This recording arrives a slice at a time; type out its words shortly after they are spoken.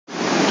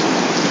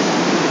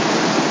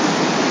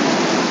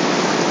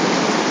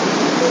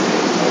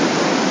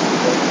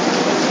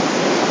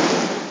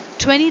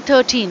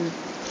2013,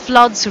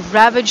 floods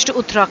ravaged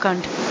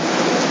Uttarakhand.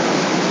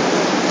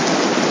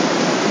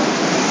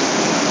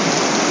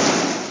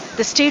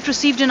 The state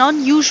received an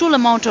unusual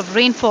amount of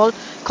rainfall,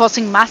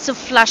 causing massive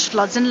flash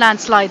floods and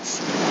landslides.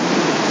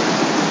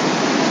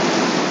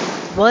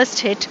 Worst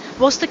hit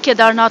was the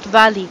Kedarnath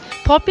Valley,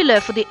 popular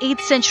for the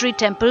 8th century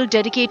temple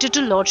dedicated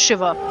to Lord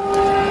Shiva.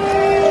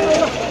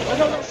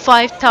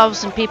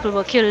 5,000 people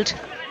were killed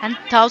and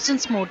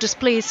thousands more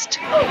displaced.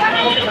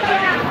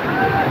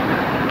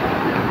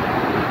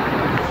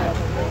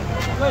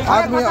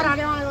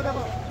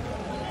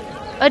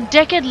 A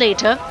decade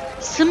later,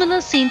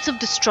 similar scenes of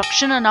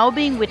destruction are now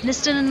being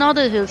witnessed in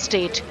another hill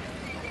state.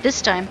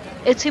 This time,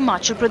 it's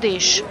Himachal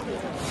Pradesh.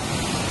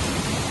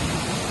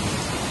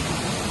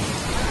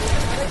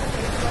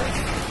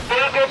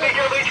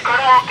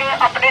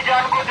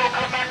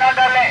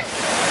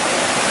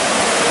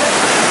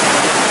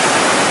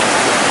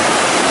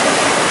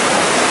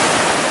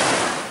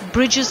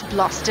 Bridges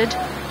blasted,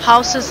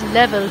 houses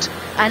leveled,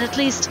 and at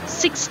least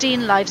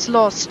 16 lives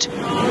lost.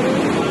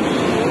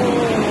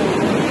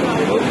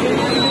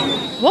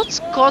 What's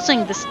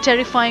causing this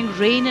terrifying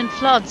rain and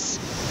floods?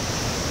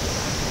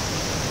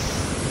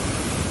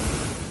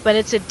 Well,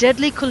 it's a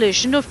deadly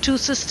collision of two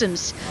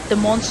systems, the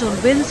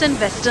monsoon winds and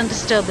western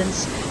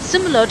disturbance,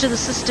 similar to the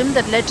system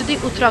that led to the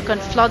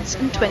Uttarakhand floods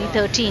in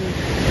 2013.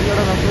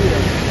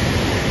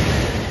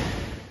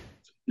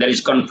 There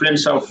is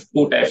confluence of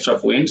two types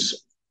of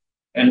winds,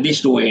 and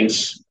these two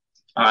winds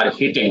are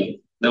hitting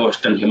the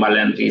western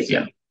Himalayan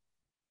region.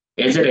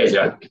 As a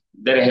result,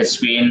 there has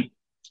been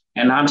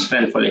enhanced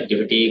rainfall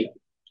activity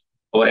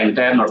over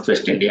entire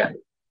northwest India,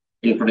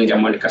 including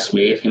Jammu and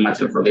Kashmir,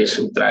 Himachal Pradesh,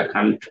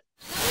 Uttarakhand.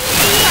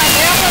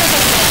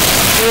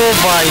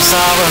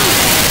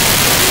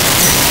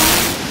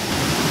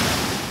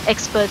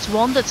 Experts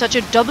warn that such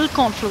a double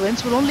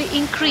confluence will only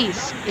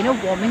increase in a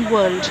warming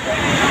world.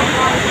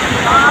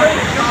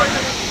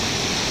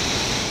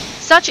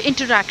 Such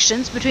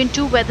interactions between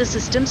two weather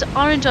systems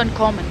aren't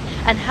uncommon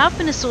and have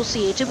been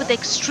associated with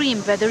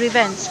extreme weather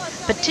events,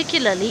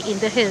 particularly in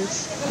the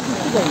hills.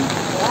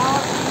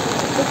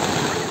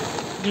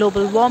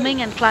 Global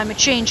warming and climate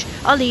change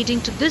are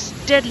leading to this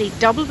deadly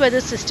double weather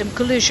system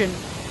collision.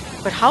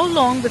 But how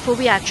long before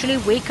we actually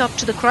wake up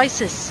to the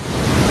crisis?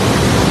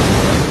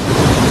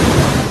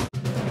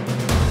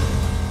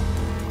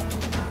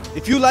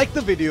 If you like the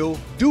video,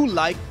 do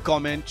like,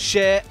 comment,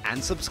 share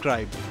and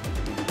subscribe.